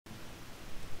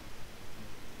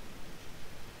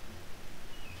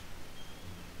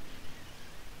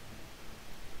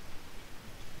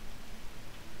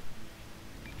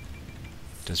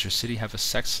Does your city have a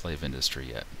sex slave industry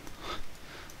yet?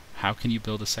 How can you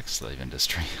build a sex slave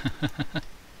industry?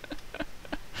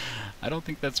 I don't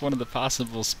think that's one of the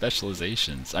possible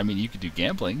specializations. I mean, you could do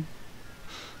gambling.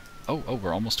 Oh,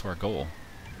 we're almost to our goal.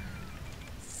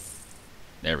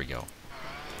 There we go.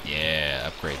 Yeah,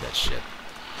 upgrade that shit.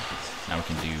 Now we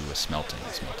can do a smelting.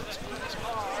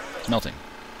 Smelting.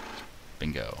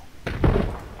 Bingo.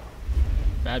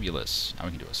 Fabulous. Now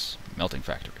we can do a smelting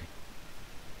factory.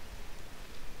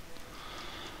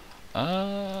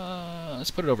 Let's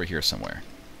put it over here somewhere.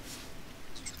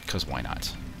 Because why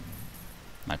not?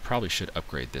 I probably should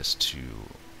upgrade this to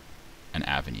an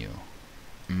avenue.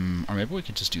 Or maybe we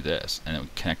could just do this, and it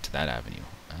would connect to that avenue.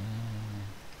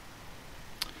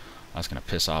 That's going to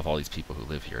piss off all these people who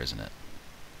live here, isn't it?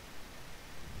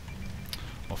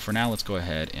 Well, for now, let's go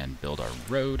ahead and build our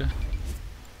road.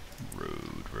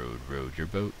 Road your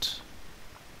boat.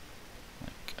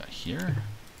 Like here?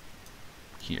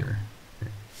 Here.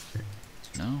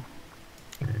 No?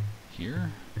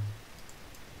 Here?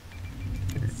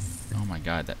 Oh my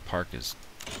god, that park is...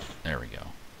 There we go.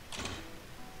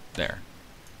 There.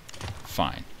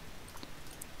 Fine.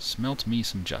 Smelt me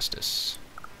some justice.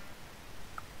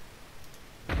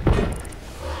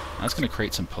 That's going to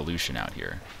create some pollution out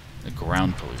here. The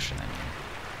ground pollution, I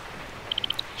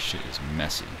mean. Shit is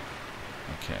messy.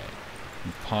 Okay. Let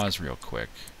me pause real quick.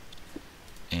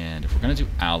 And if we're going to do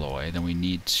alloy, then we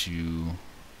need to...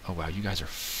 Oh wow, you guys are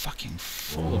fucking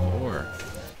full of ore.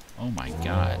 Oh my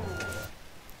god.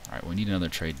 Alright, we need another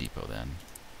trade depot then.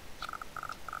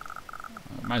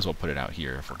 Might as well put it out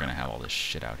here if we're going to have all this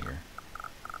shit out here.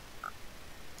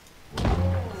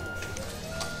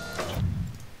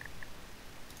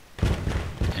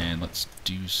 And let's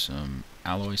do some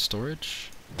alloy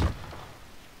storage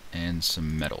and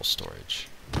some metal storage.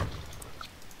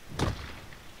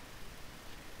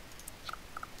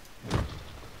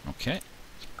 Okay.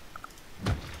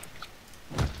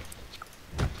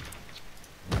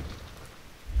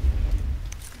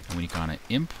 And we're gonna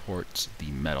import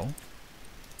the metal,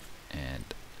 and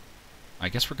I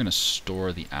guess we're gonna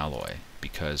store the alloy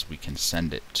because we can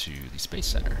send it to the Space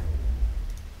Center.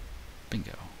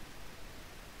 Bingo.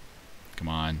 Come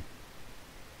on.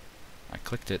 I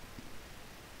clicked it.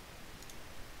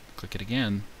 Click it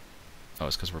again. Oh,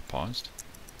 it's because we're paused.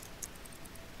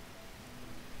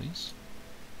 Please.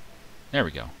 There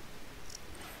we go.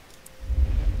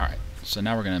 Alright, so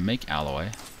now we're going to make alloy.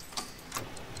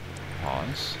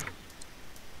 Pause.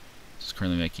 It's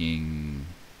currently making...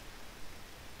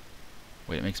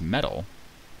 Wait, it makes metal.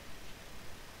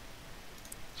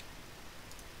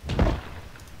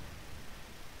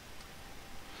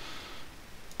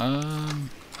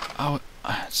 Oh,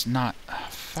 it's not...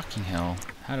 fucking hell.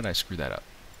 How did I screw that up?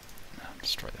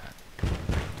 Destroy that.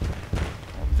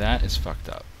 Well, that is fucked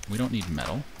up. We don't need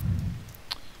metal.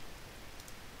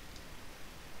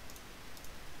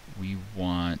 We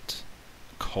want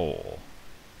coal.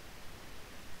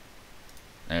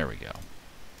 There we go.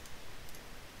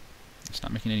 It's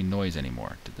not making any noise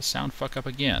anymore. Did the sound fuck up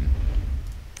again?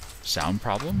 Sound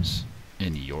problems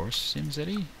in your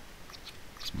SimCity?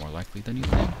 It's more likely than you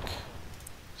think.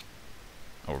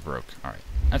 Oh, we're broke. Alright.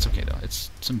 That's okay, though.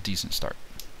 It's some decent start.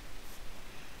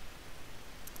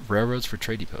 Railroads for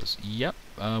trade depots. Yep.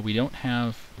 We don't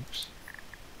have... Oops.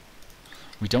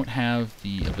 We don't have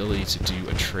the ability to do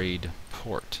a trade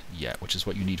port yet, which is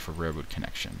what you need for railroad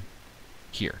connection.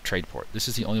 Here, trade port. This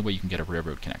is the only way you can get a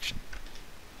railroad connection.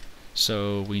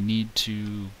 So we need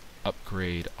to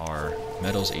upgrade our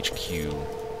metals HQ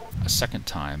a second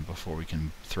time before we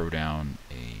can throw down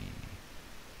a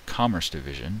commerce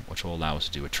division, which will allow us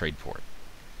to do a trade port.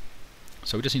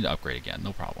 So we just need to upgrade again,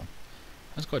 no problem.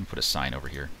 Let's go ahead and put a sign over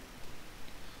here.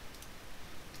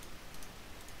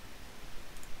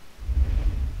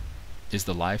 Is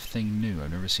the live thing new?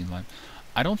 I've never seen live.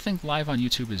 I don't think live on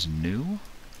YouTube is new,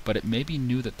 but it may be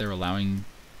new that they're allowing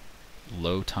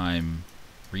low-time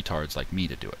retards like me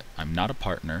to do it. I'm not a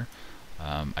partner.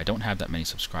 I don't have that many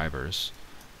subscribers.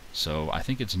 So I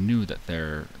think it's new that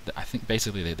they're... I think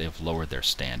basically they've lowered their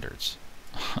standards,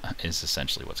 is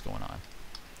essentially what's going on.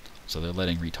 So they're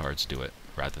letting retards do it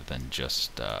rather than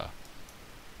just the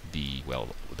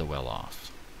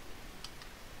well-off.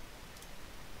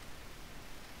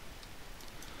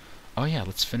 Oh yeah,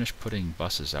 let's finish putting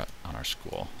buses out on our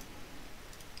school.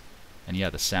 And yeah,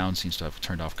 the sound seems to have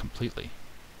turned off completely.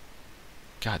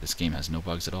 God, this game has no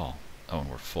bugs at all. Oh, and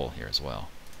we're full here as well.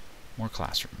 More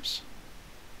classrooms.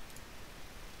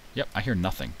 Yep, I hear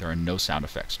nothing. There are no sound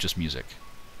effects, just music.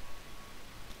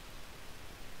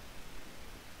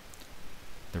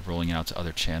 They're rolling it out to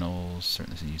other channels.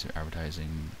 Certainly some user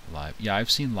advertising live. Yeah,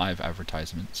 I've seen live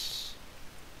advertisements.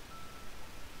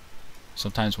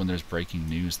 Sometimes when there's breaking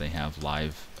news, they have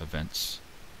live events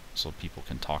so people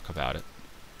can talk about it.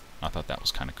 I thought that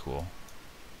was kind of cool.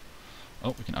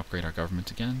 Oh, we can upgrade our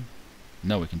government again.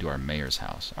 No, we can do our mayor's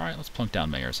house. All right, let's plunk down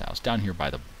mayor's house down here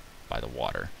by the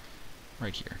water,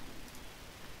 right here.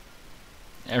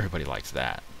 Everybody likes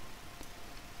that.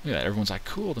 Look at that. Everyone's like,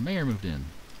 cool, the mayor moved in.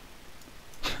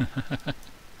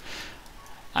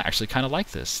 I actually kind of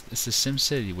like this. This is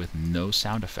SimCity with no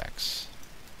sound effects.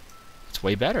 It's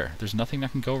way better. There's nothing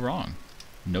that can go wrong.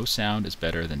 No sound is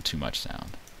better than too much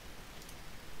sound.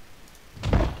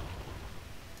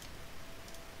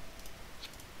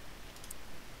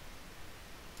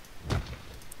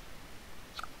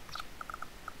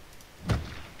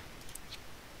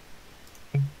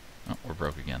 Oh, we're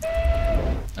broke again.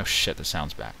 Oh shit, the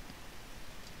sound's back.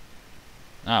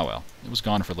 Ah well, it was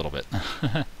gone for a little bit.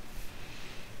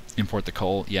 Import the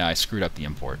coal. Yeah, I screwed up the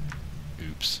import.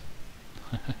 Oops.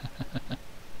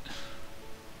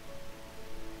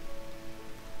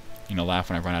 You know, laugh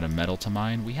when I run out of metal to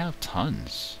mine. We have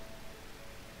tons.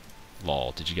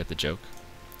 Lol, did you get the joke?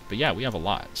 But yeah, we have a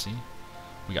lot, see?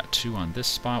 We got 2 on this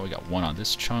spot, we got 1 on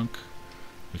this chunk.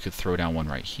 We could throw down 1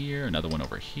 right here, another 1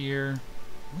 over here.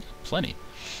 We got plenty.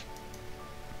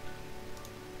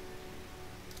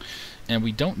 And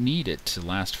we don't need it to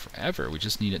last forever, we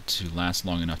just need it to last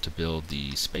long enough to build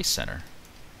the space center.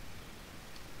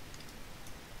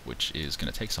 Which is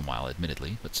going to take some while,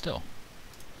 admittedly, but still.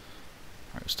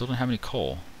 Alright, we still don't have any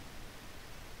coal.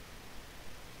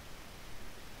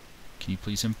 Can you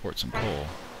please import some coal?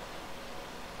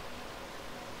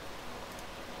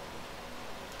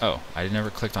 Oh, I never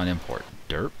clicked on import.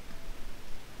 Derp.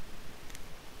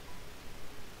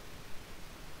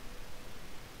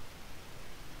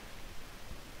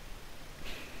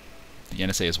 The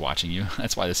NSA is watching you.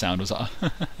 That's why the sound was off.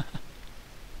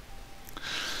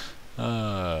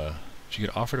 If you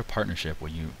get offered a partnership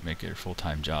where you make it your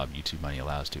full-time job, YouTube money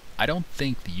allows to. I don't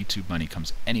think the YouTube money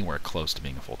comes anywhere close to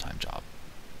being a full-time job.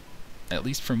 At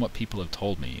least from what people have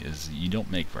told me, is you don't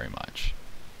make very much.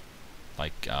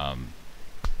 Like,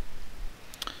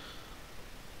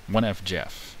 1F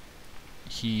Jeff,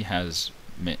 he has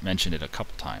mentioned it a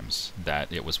couple times,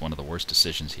 that it was one of the worst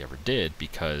decisions he ever did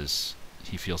because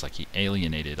he feels like he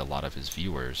alienated a lot of his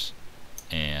viewers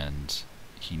and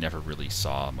he never really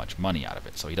saw much money out of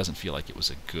it, so he doesn't feel like it was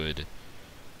a good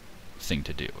thing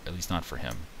to do, at least not for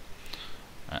him.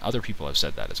 Other people have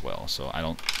said that as well, so I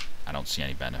don't see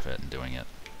any benefit in doing it.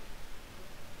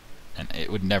 And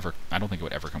it would never, I don't think it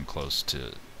would ever come close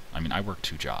to, I mean, I work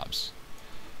 2 jobs.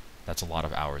 That's a lot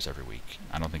of hours every week.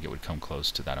 I don't think it would come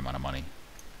close to that amount of money.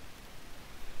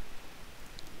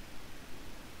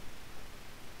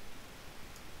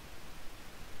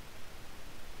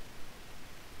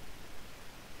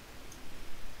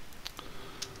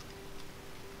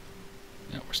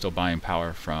 Yeah, we're still buying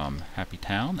power from Happy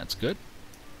Town. That's good.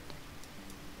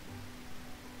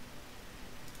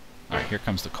 Alright, here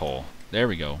comes the coal. There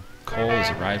we go. Coal is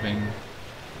arriving.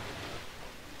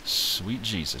 Sweet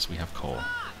Jesus, we have coal.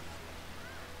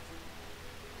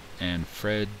 And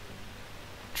Fred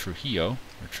Trujillo,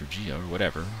 or Trujillo, or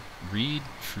whatever, Reed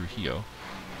Trujillo,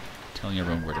 telling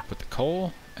everyone where to put the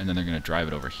coal, and then they're going to drive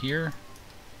it over here.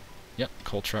 Yep,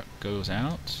 coal truck goes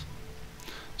out.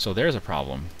 So there's a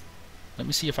problem. Let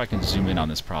me see if I can zoom in on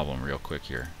this problem real quick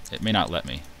here. It may not let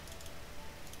me.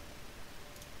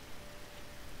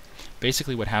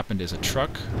 Basically what happened is a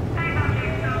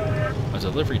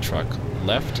delivery truck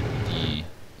left the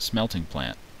smelting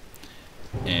plant,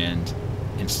 and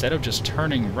instead of just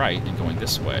turning right and going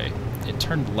this way, it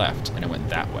turned left and it went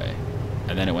that way.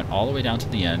 And then it went all the way down to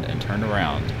the end and turned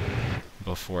around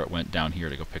before it went down here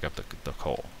to go pick up the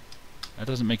coal. That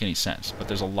doesn't make any sense, but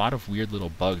there's a lot of weird little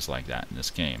bugs like that in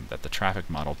this game that the traffic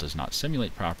model does not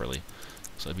simulate properly,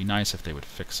 so it'd be nice if they would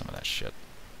fix some of that shit.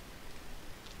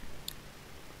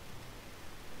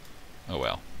 Oh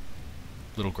well.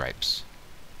 Little gripes.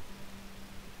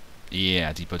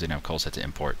 Yeah, Depot didn't have coal set to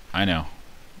import. I know.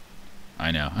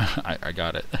 I know. I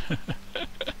got it.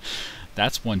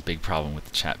 That's one big problem with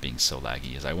the chat being so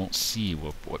laggy, is I won't see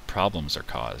what problems are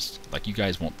caused. Like, you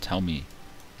guys won't tell me.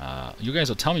 You guys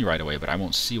will tell me right away, but I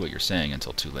won't see what you're saying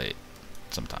until too late.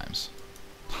 Sometimes.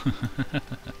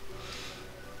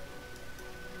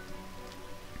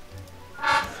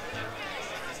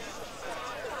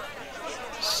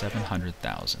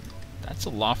 700,000. That's a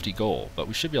lofty goal, but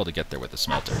we should be able to get there with the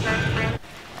smelter.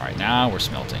 Alright, now we're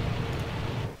smelting.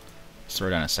 Let's throw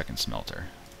down a second smelter.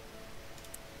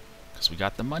 Because we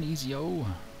got the monies, yo!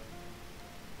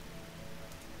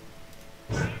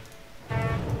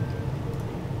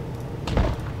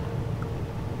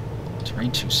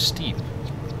 Terrain too steep.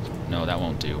 No, that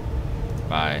won't do.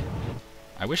 by...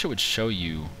 I wish it would show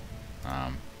you...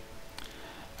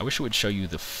 I wish it would show you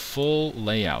the full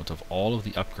layout of all of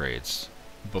the upgrades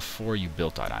before you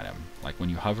built that item. Like when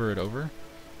you hover it over,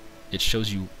 it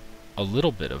shows you a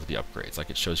little bit of the upgrades. Like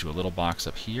it shows you a little box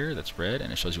up here that's red,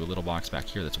 and it shows you a little box back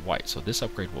here that's white. So this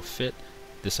upgrade will fit,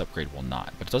 this upgrade will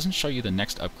not. But it doesn't show you the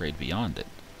next upgrade beyond it.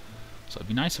 So it'd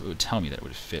be nice if it would tell me that it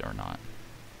would fit or not.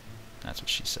 That's what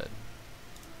she said.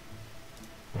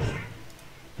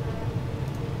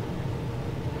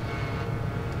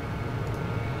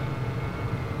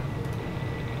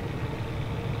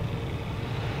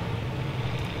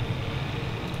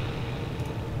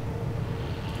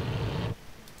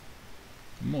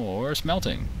 More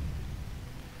smelting.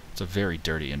 It's a very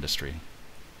dirty industry.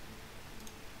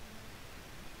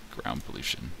 Ground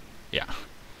pollution. Yeah.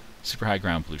 Super high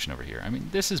ground pollution over here. I mean,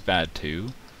 this is bad too,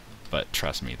 but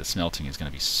trust me, the smelting is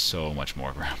going to be so much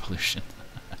more ground pollution.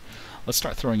 Let's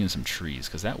start throwing in some trees,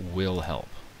 because that will help.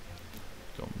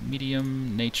 Go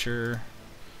medium, nature,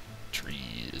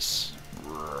 trees.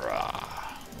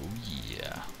 Rah. Oh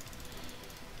yeah.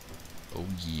 Oh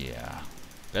yeah.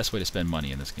 Best way to spend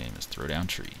money in this game is throw down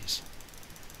trees.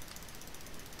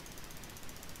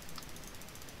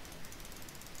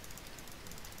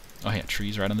 Oh yeah,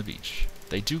 trees right on the beach.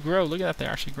 They do grow. Look at that,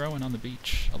 they're actually growing on the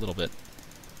beach a little bit.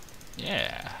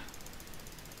 Yeah.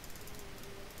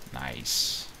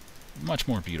 Nice. Much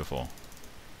more beautiful.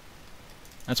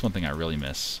 That's one thing I really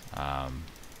miss. The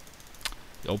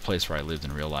old place where I lived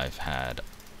in real life had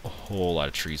a whole lot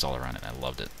of trees all around it, and I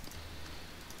loved it.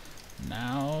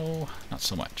 Now, not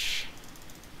so much.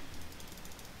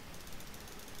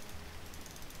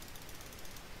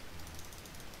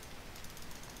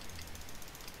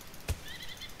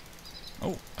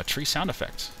 Oh, a tree sound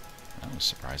effect. That was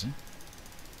surprising.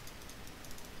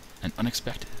 And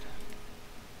unexpected.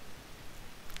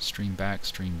 Stream back,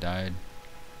 stream died.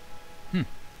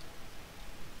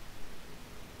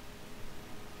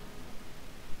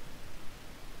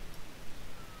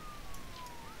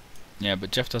 Yeah,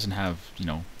 but Jeff doesn't have, you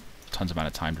know, tons amount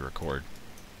of time to record.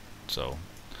 So,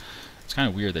 it's kind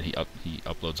of weird that he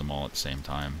uploads them all at the same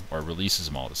time, or releases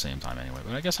them all at the same time anyway.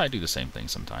 But I guess I do the same thing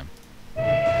sometime.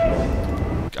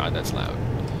 God, that's loud.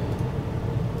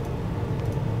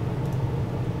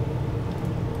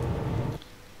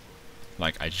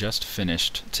 Like, I just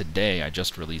finished, today I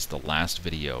just released the last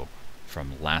video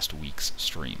from last week's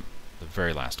stream. The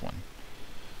very last one.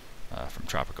 From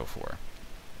Tropico 4.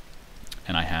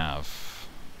 And I have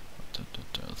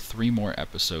 3 more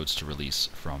episodes to release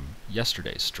from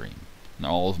yesterday's stream. And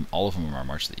all of them are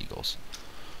March the Eagles.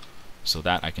 So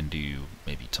that I can do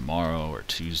maybe tomorrow or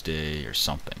Tuesday or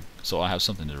something. So I'll have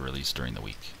something to release during the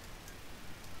week.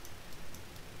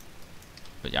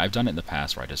 But yeah, I've done it in the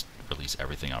past where I just release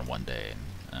everything on one day, and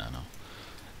I don't know.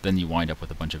 Then you wind up with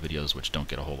a bunch of videos which don't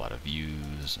get a whole lot of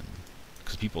views, and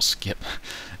because people skip.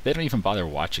 They don't even bother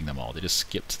watching them all. They just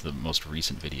skip to the most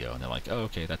recent video, and they're like, oh,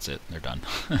 okay, that's it. They're done.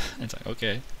 It's like,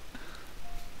 okay.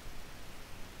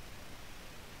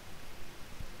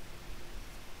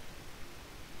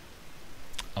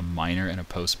 A miner and a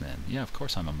postman. Yeah, of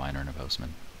course I'm a miner and a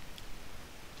postman.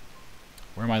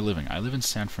 Where am I living? I live in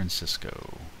San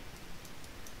Francisco.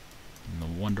 In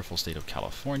the wonderful state of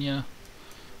California,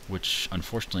 which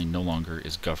unfortunately no longer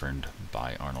is governed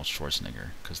by Arnold Schwarzenegger,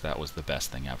 because that was the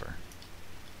best thing ever.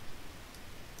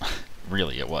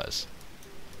 Really, it was.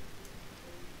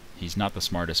 He's not the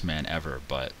smartest man ever,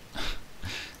 but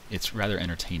it's rather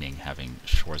entertaining having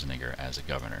Schwarzenegger as a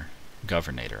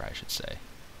governator, I should say.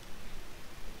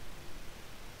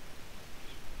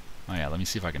 Oh yeah, let me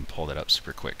see if I can pull that up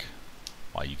super quick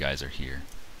while you guys are here.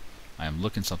 I am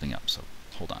looking something up, so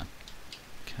hold on.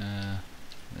 Is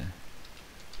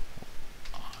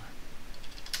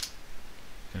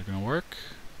that gonna work?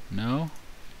 No?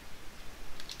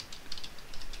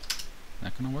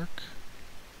 Not gonna work?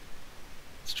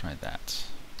 Let's try that.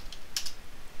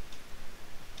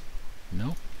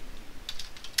 Nope.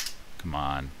 Come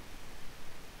on.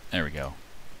 There we go.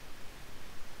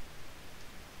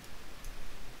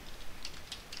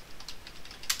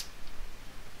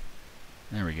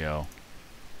 There we go.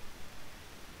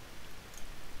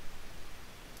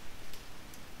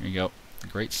 There you go. The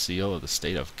Great Seal of the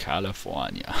State of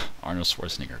California. Arnold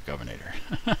Schwarzenegger, governor.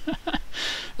 That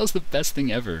was the best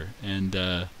thing ever. And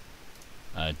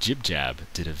Jib Jab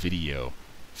did a video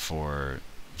for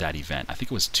that event. I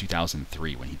think it was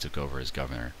 2003 when he took over as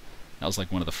governor. That was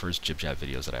like one of the first Jib Jab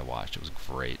videos that I watched. It was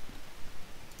great.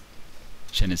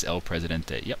 Shen is El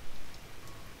Presidente. Yep.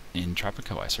 In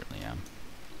Tropico, I certainly am.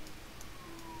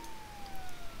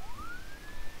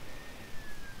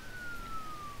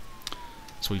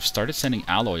 So we've started sending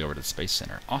alloy over to the Space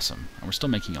Center. Awesome. And we're still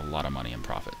making a lot of money in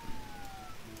profit.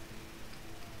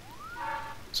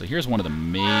 So here's one of the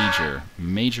major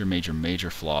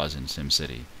flaws in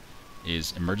SimCity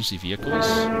is emergency vehicles.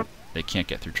 They can't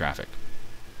get through traffic.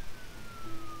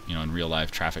 You know, in real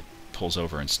life, traffic pulls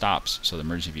over and stops so the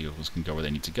emergency vehicles can go where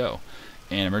they need to go.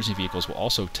 And emergency vehicles will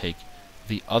also take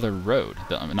the other road.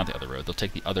 Not the other road. They'll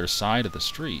take the other side of the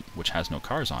street, which has no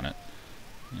cars on it.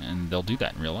 And they'll do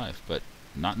that in real life. But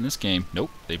not in this game. Nope.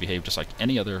 They behave just like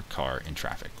any other car in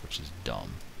traffic, which is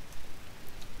dumb.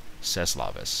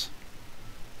 Ceslavis.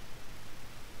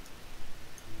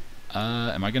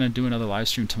 Am I going to do another live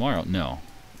stream tomorrow? No.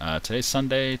 Today's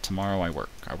Sunday. Tomorrow I work.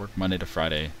 I work Monday to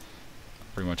Friday.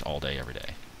 Pretty much all day, every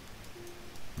day.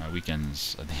 My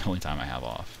weekends are the only time I have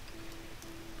off.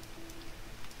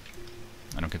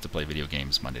 I don't get to play video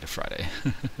games Monday to Friday.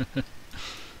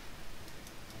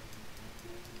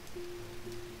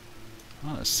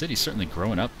 Oh, the city's certainly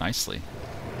growing up nicely.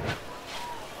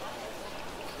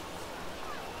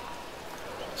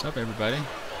 What's up, everybody?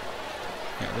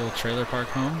 Got a little trailer park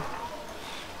home?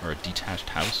 Or a detached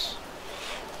house?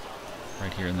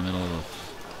 Right here in the middle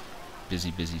of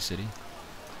busy city.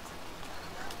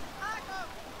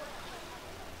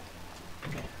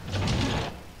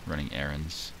 Running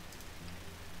errands.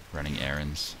 Running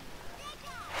errands.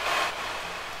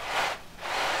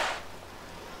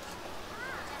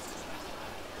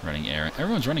 Running errands.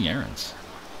 Everyone's running errands.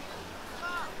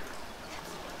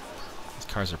 These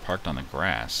cars are parked on the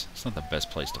grass. It's not the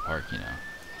best place to park, you know.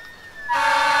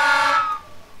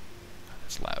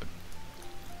 It's loud.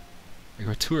 Are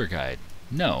you a tour guide?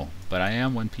 No, but I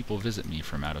am when people visit me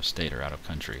from out of state or out of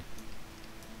country.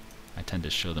 I tend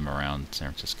to show them around San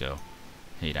Francisco.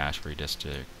 Haight-Ashbury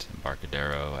District,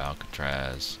 Embarcadero,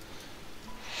 Alcatraz,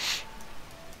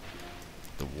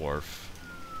 the Wharf.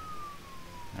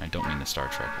 And I don't mean the Star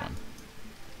Trek one.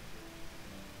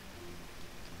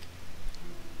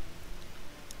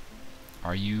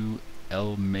 Are you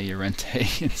El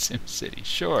Mayorente in SimCity?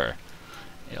 Sure.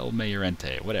 El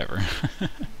Mayorente, whatever.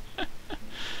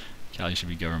 Cali should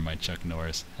be governed by Chuck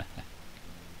Norris.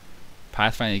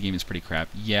 Pathfinding game is pretty crap.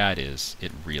 Yeah, it is.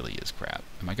 It really is crap.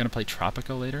 Am I going to play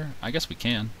Tropico later? I guess we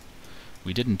can.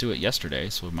 We didn't do it yesterday,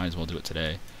 so we might as well do it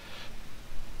today.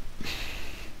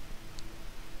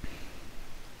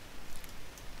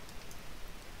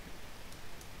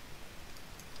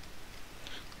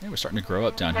 Hey, we're starting to grow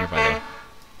up down here by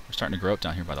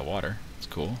the water. It's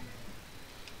cool.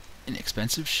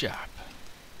 Inexpensive shop.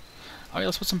 Oh yeah,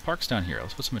 let's put some parks down here.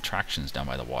 Let's put some attractions down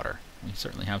by the water. We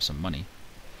certainly have some money.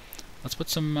 Let's put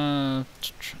some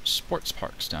sports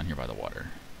parks down here by the water.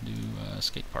 Do a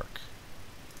skate park.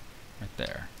 Right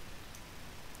there.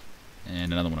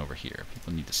 And another one over here.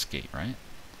 People need to skate, right?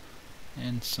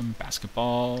 And some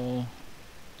basketball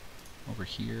over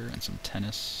here, and some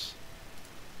tennis.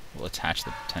 We'll attach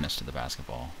the tennis to the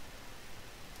basketball.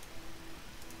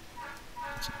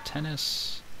 Got some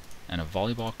tennis and a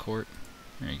volleyball court.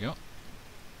 There you go.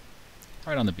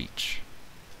 Right on the beach.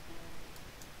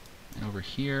 And over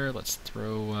here, let's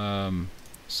throw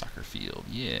soccer field.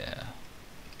 Yeah.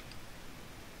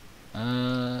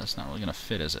 It's not really gonna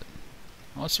fit, is it?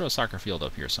 Well, let's throw a soccer field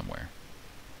up here somewhere.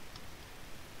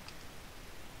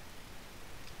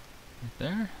 Right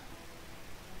there.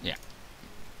 Yeah.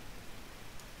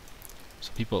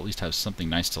 So people at least have something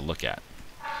nice to look at.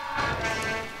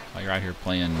 While you're out here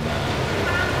playing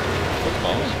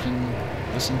football, you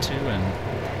can listen to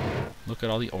and look at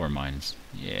all the ore mines.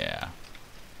 Yeah.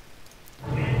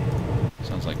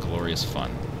 Sounds like glorious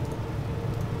fun.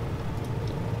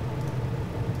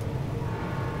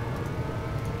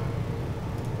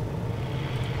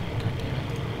 God damn it.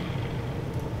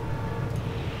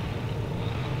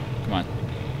 Come on.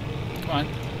 Come on.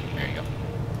 There you go.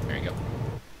 There you go.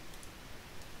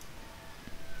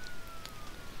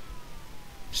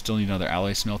 Still need another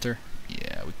alloy smelter?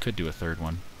 Yeah, we could do a third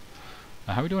one.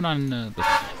 How are we doing on the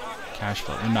cash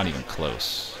flow? We're not even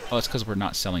close. Oh, it's because we're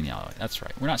not selling the alloy. That's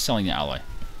right. We're not selling the alloy.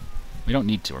 We don't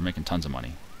need to. We're making tons of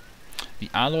money. The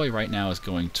alloy right now is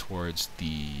going towards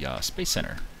the Space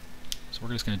Center. So we're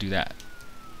just going to do that.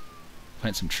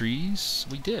 Plant some trees.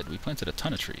 We did. We planted a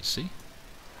ton of trees. See?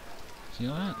 See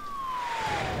all that?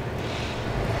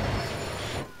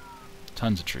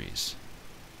 Tons of trees.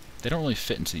 They don't really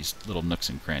fit into these little nooks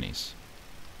and crannies.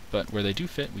 But where they do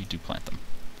fit, we do plant them.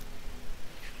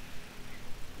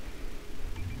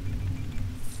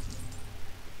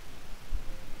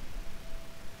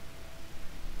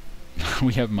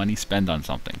 We have money spent on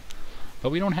something. But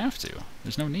we don't have to.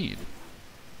 There's no need.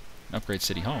 Upgrade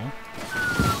City Hall.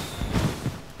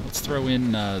 Let's throw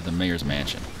in the mayor's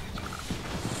mansion.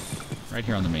 Right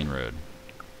here on the main road.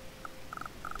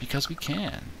 Because we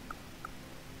can.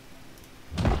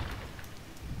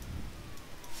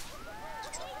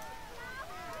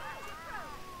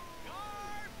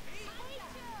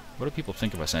 What do people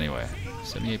think of us anyway?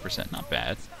 78%, not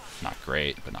bad. Not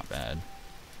great, but not bad.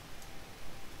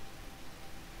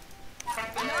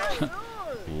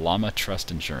 Llama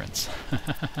Trust Insurance.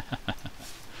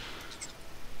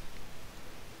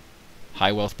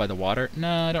 High wealth by the water?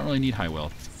 No, I don't really need high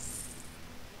wealth.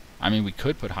 I mean, we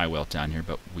could put high wealth down here,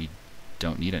 but we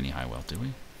don't need any high wealth, do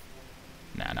we?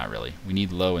 Nah, not really. We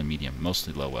need low and medium,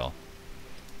 mostly low well.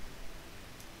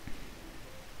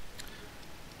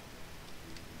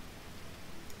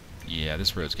 Yeah,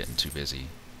 this road's getting too busy.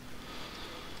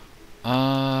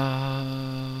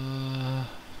 I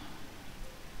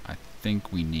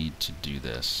think we need to do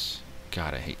this.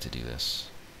 God, I hate to do this.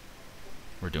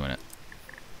 We're doing it.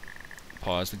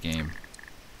 Pause the game.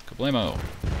 Kablamo!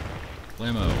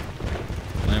 Kablamo!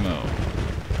 Kablamo!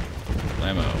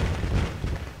 Kablamo!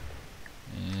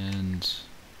 And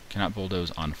cannot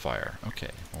bulldoze on fire. Okay,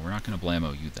 well we're not going to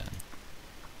blammo you then.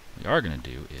 What we are going to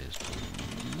do is...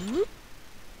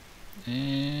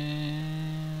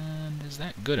 And is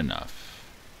that good enough?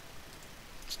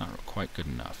 It's not quite good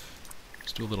enough.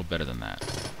 Let's do a little better than that.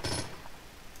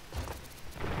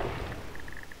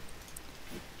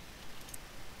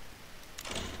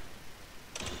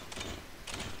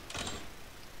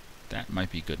 That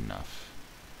might be good enough.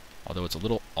 Although it's a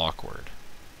little awkward.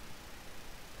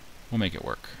 We'll make it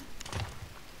work.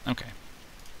 Okay.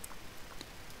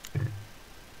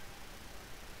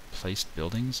 Placed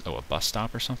buildings? Oh, a bus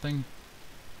stop or something?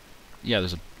 Yeah,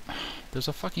 there's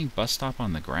a fucking bus stop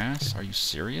on the grass? Are you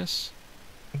serious?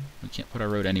 We can't put our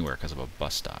road anywhere because of a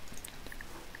bus stop.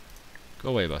 Go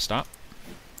away, bus stop.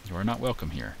 You are not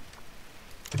welcome here.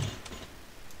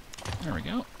 There we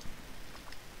go.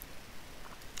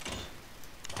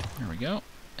 There we go.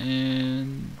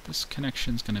 And this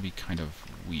connection's gonna be kind of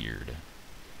weird.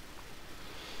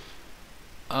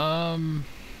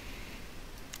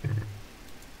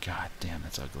 God damn,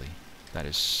 that's ugly. That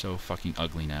is so fucking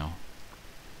ugly now.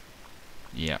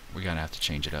 Yeah, we're gonna have to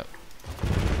change it up.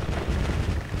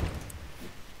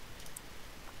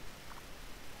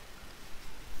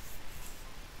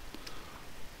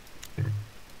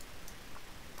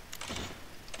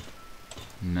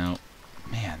 No.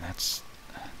 Man,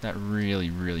 that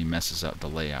really, really messes up the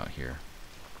layout here.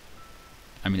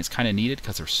 I mean, it's kind of needed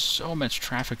because there's so much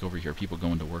traffic over here, people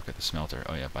going to work at the smelter.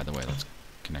 Oh yeah, by the way, let's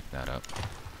connect that up.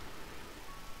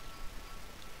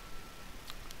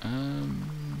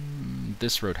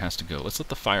 This road has to go. Let's let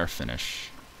the fire finish,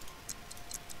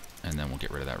 and then we'll get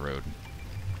rid of that road.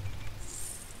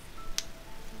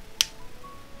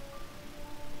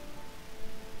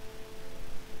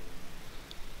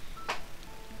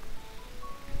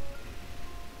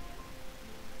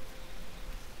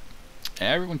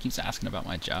 Everyone keeps asking about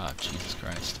my job. Jesus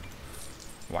Christ.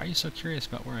 Why are you so curious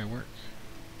about where I work?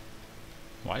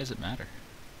 Why does it matter?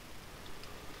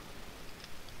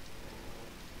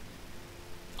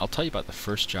 I'll tell you about the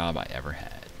first job I ever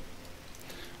had.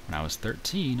 When I was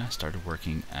 13, I started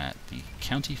working at the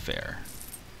county fair,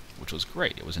 which was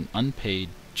great. It was an unpaid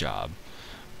job,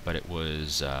 but it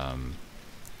was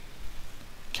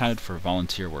counted for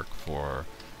volunteer work for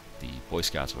the Boy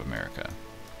Scouts of America.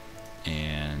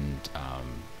 And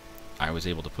I was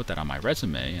able to put that on my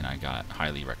resume, and I got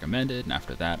highly recommended, and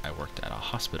after that I worked at a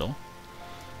hospital.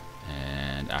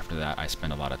 And after that, I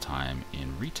spent a lot of time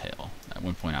in retail. At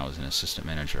one point, I was an assistant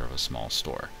manager of a small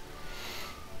store.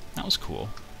 That was cool.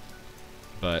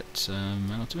 But I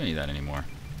don't do any of that anymore.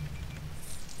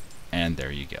 And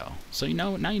there you go. So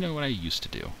now you know what I used to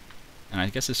do. And I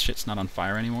guess this shit's not on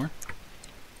fire anymore?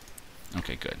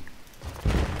 Okay, good.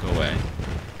 Go away.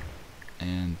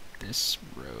 And this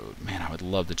road... Man, I would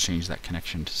love to change that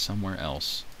connection to somewhere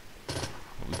else.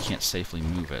 But we can't safely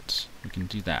move it. We can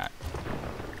do that.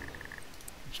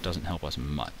 Which doesn't help us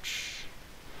much.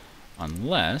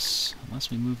 Unless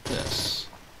we move this.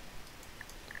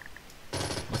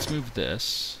 Let's move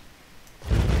this.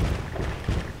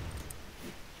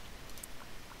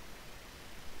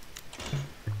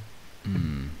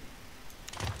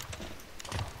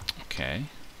 Okay.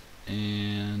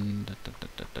 And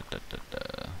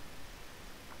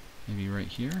maybe right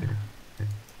here?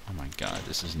 Oh my god,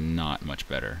 this is not much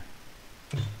better.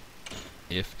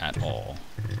 If at all.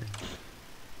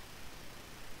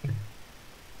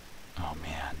 Oh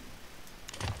man.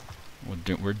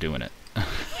 We're doing it.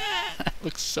 It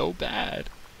looks so bad.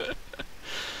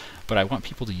 But I want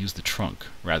people to use the trunk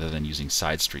rather than using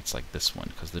side streets like this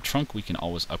one, because the trunk we can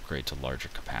always upgrade to larger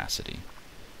capacity.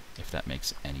 if that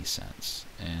makes any sense.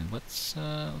 And let's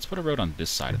put a road on this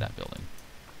side of that building.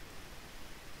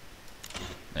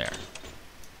 There.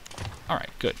 All right,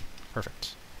 good,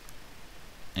 perfect.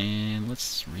 And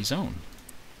let's rezone.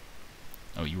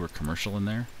 Oh, you were commercial in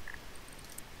there?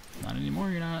 Not anymore,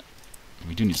 you're not.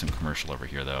 We do need some commercial over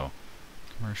here, though.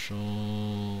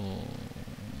 Commercial...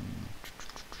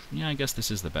 Yeah, I guess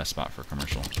this is the best spot for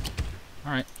commercial.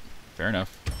 Alright, fair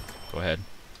enough. Go ahead.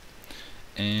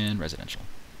 And residential.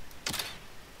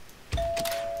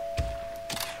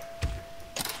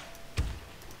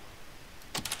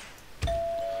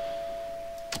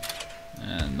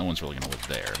 And no one's really going to live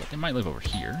there, but they might live over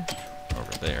here.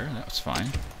 Over there, that was fine.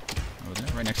 Over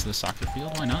there, right next to the soccer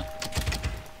field, why not?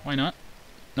 Why not?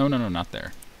 No, no, no, not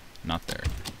there. Not there.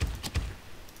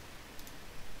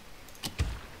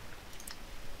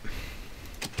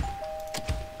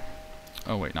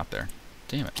 Oh wait, not there.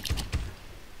 Damn it.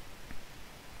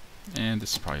 And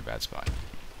this is probably a bad spot.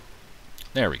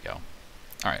 There we go.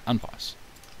 Alright, unpause.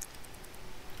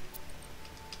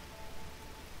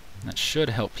 That should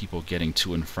help people getting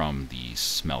to and from the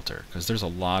smelter, because there's a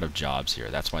lot of jobs here.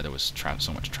 That's why there was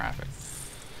so much traffic.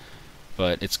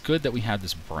 But it's good that we had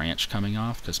this branch coming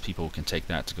off, because people can take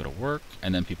that to go to work,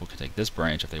 and then people can take this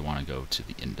branch if they want to go to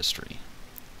the industry.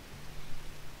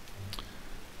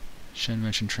 Shen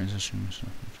mentioned transition.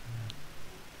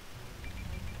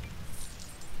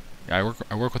 Yeah,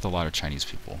 I work with a lot of Chinese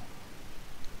people.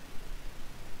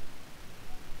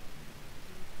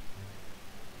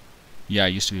 Yeah, I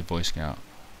used to be a Boy Scout.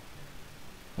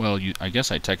 Well, I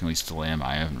guess I technically still am.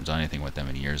 I haven't done anything with them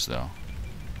in years, though.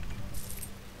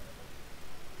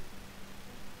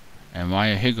 Am I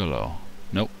a Higolo?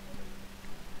 Nope.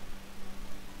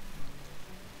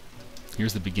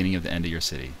 Here's the beginning of the end of your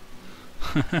city.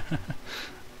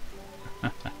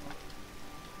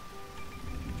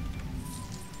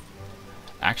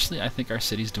 Actually, I think our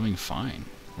city's doing fine.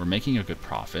 We're making a good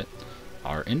profit.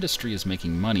 Our industry is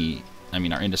making money. I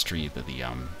mean, our industry, the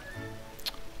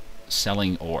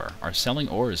selling ore. Our selling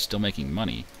ore is still making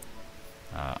money.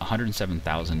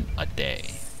 107,000 a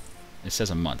day. It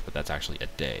says a month, but that's actually a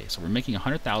day. So we're making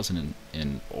 100,000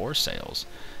 in ore sales,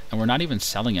 and we're not even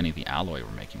selling any of the alloy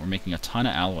we're making. We're making a ton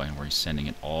of alloy, and we're sending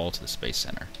it all to the Space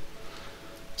Center.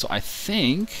 So I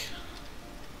think...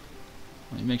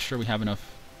 Let me make sure we have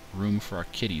enough room for our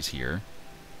kitties here.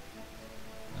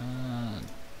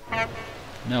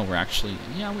 No, we're actually...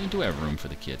 Yeah, we do have room for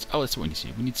the kids. Oh, that's what we need to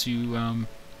do. We need to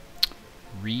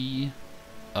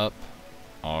re-up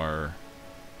our...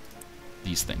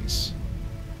 these things.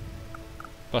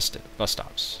 Bus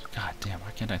stops. God damn,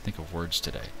 why can't I think of words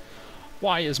today?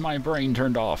 Why is my brain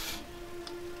turned off?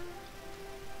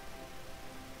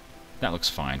 That looks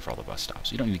fine for all the bus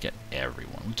stops. You don't need to get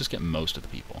everyone. We just get most of the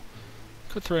people.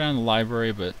 Could throw down the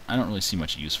library, but I don't really see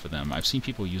much use for them. I've seen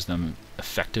people use them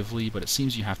effectively, but it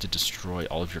seems you have to destroy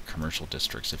all of your commercial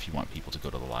districts if you want people to go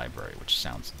to the library, which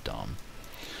sounds dumb.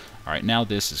 Alright, now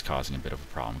this is causing a bit of a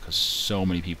problem, because so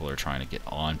many people are trying to get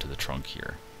onto the trunk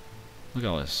here. Look at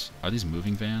all this. Are these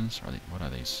moving vans? What are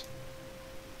these?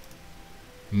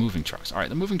 Moving trucks. Alright,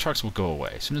 the moving trucks will go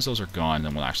away. As soon as those are gone,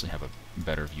 then we'll actually have a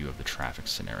better view of the traffic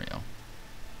scenario.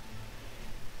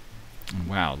 And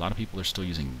wow, a lot of people are still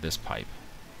using this pipe.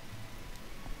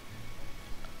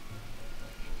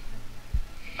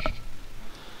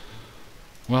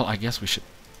 Well, I guess we should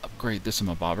upgrade this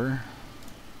bobber.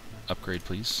 Upgrade,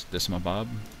 please. This bob.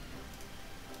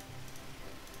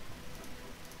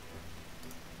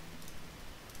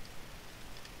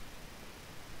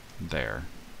 There.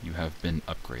 You have been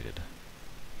upgraded.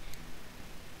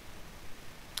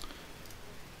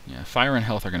 Yeah, fire and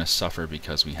health are going to suffer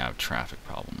because we have traffic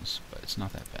problems, but it's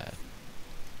not that bad.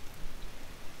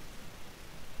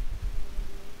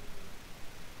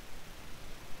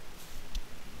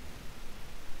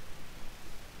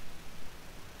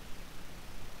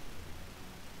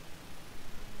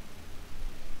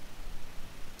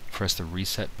 Press the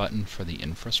reset button for the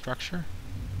infrastructure?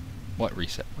 What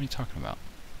reset? What are you talking about?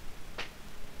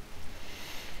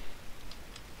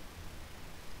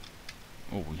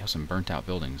 Oh, we have some burnt out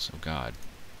buildings. Oh god.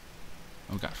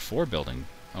 Oh, we got 4 building.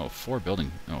 Oh, 4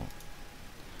 building. Oh.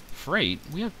 Freight?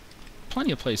 We have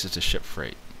plenty of places to ship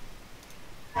freight.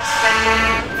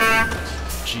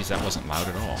 Jeez, that wasn't loud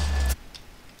at all.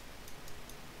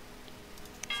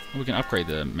 Oh, we can upgrade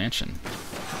the mansion.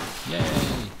 Yay!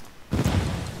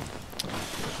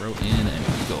 Throw in an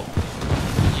eagle.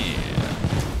 Yeah.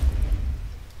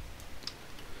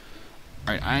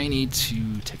 Alright, I need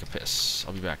to take a piss.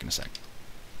 I'll be back in a sec.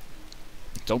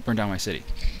 Don't burn down my city.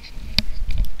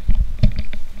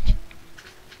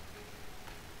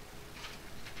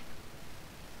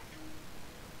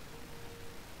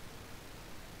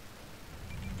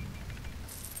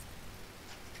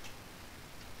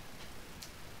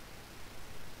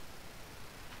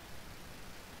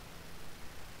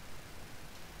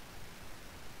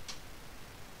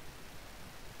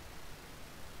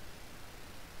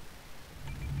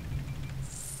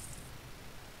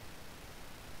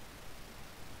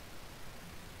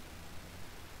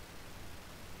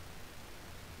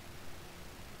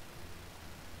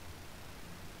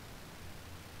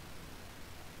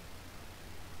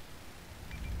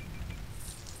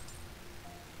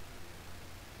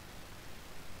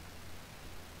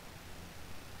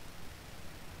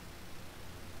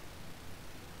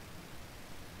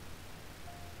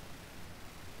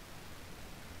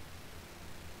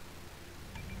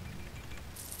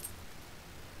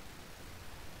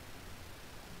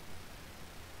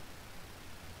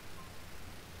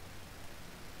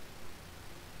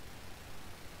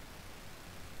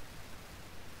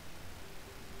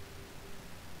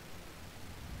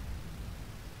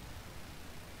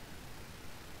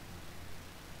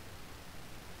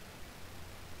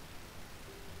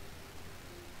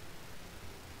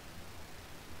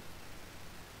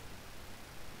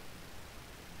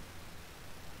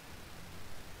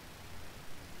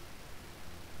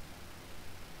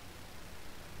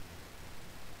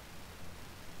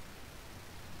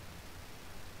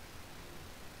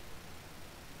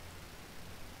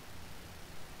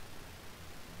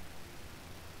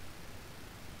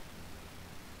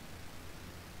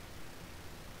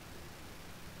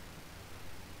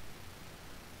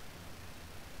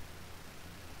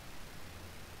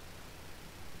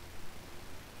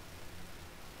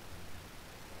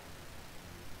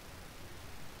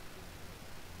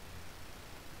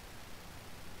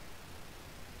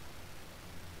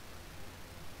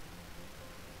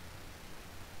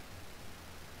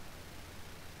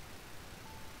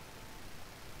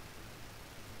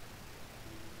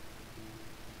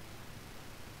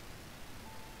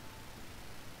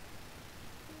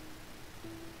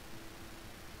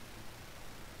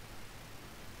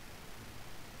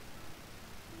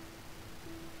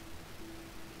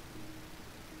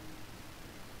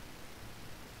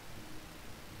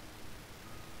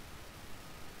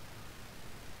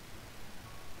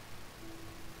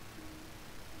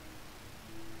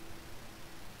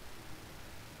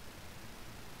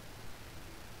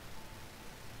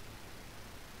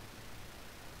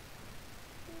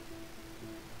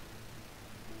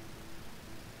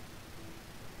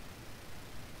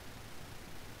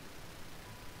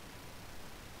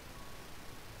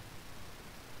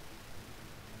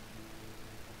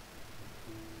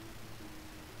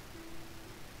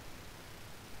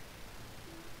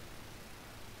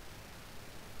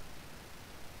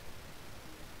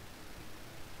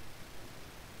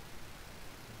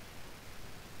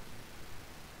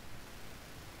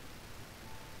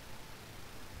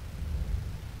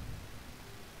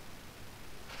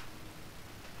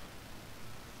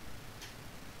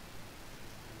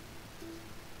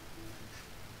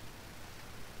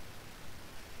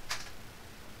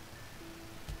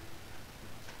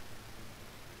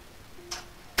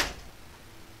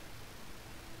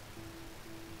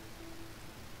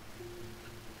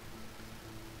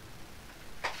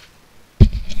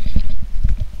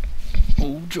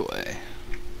 joy.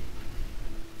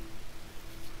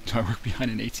 Do I work behind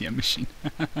an ATM machine?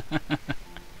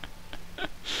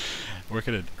 Work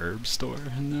at an herb store?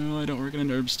 No, I don't work at an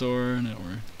herb store. And I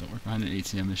don't work behind an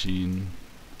ATM machine.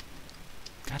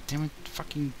 God damn it,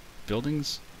 fucking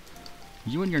buildings.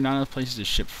 You and your not enough places to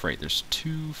ship freight. There's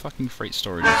 2 fucking freight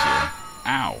storages here.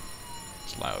 Ow.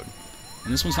 It's loud.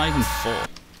 And this one's not even full.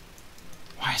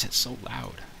 Why is it so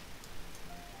loud?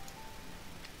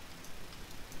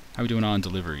 How are we doing on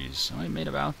deliveries? Oh, we made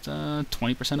about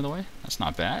 20% of the way. That's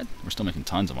not bad. We're still making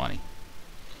tons of money.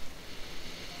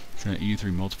 Trying an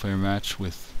E3 multiplayer match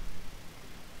with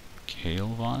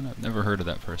Kaelvon? I've never heard of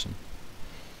that person.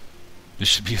 This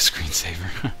should be a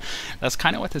screensaver. That's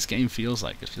kind of what this game feels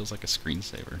like. It feels like a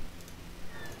screensaver.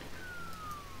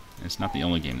 And it's not the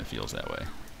only game that feels that way.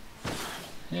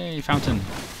 Hey, fountain.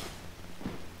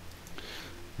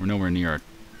 We're nowhere near our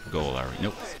goal, are we?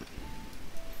 Nope.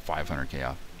 500k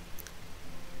off.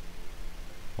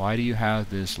 Why do you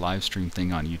have this live stream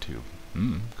thing on YouTube?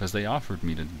 Because they offered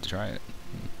me to try it.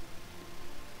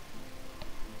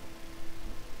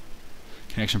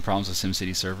 Connection problems with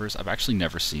SimCity servers? I've actually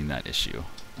never seen that issue.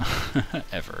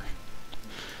 Ever.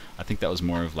 I think that was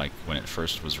more of like when it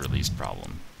first was released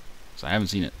problem. So I haven't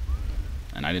seen it.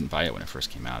 And I didn't buy it when it first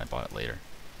came out. I bought it later.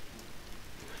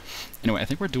 Anyway, I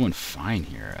think we're doing fine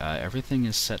here. Everything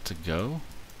is set to go.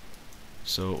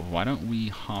 So why don't we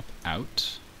hop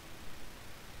out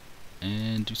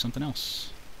and do something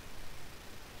else.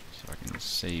 See if I can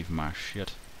save my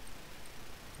shit.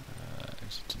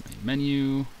 Exit to main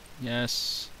menu.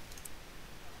 Yes.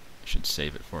 It should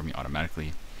save it for me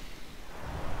automatically.